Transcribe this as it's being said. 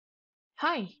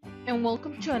Hi, and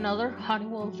welcome to another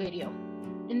Honeywell video.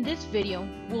 In this video,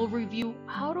 we'll review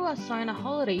how to assign a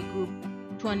holiday group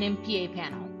to an MPA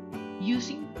panel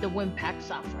using the WIN-PAK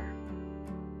software.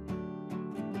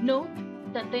 Note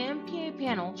that the MPA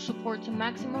panel supports a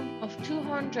maximum of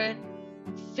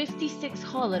 256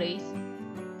 holidays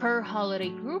per holiday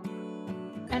group,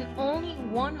 and only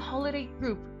one holiday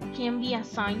group can be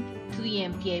assigned to the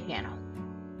MPA panel.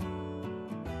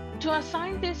 To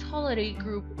assign this holiday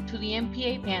group to the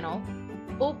MPA panel,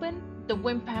 open the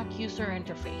WIN-PAK user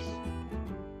interface.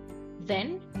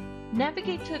 Then,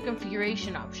 navigate to the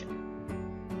configuration option.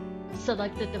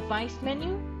 Select the device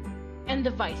menu and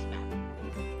device map.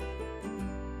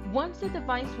 Once the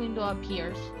device window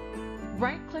appears,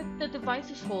 right-click the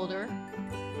devices folder,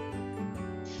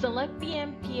 select the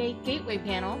MPA gateway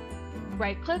panel,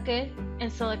 right-click it,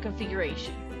 and select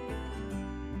configuration.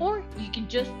 Or you can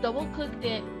just double-click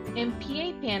the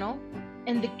MPA panel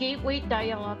and the gateway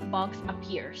dialog box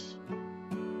appears.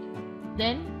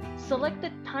 Then, select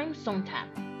the Time Zone tab.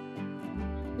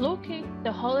 Locate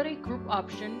the Holiday Group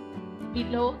option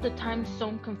below the Time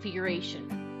Zone configuration.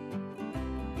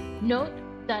 Note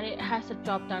that it has a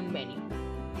drop-down menu.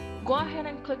 Go ahead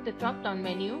and click the drop-down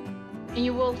menu, and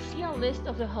you will see a list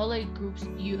of the holiday groups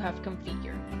you have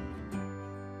configured.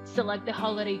 Select the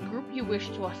holiday group you wish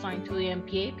to assign to the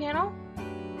MPA panel,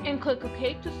 and click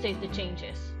OK to save the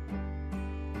changes.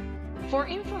 For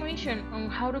information on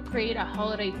how to create a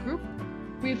holiday group,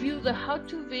 review the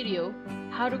how-to video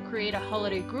how to create a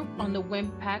holiday group on the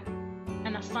WIN-PAK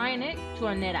and assign it to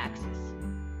a net access.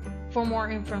 For more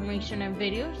information and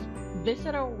videos,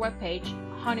 visit our webpage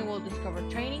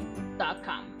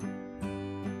honeywelldiscovertraining.com.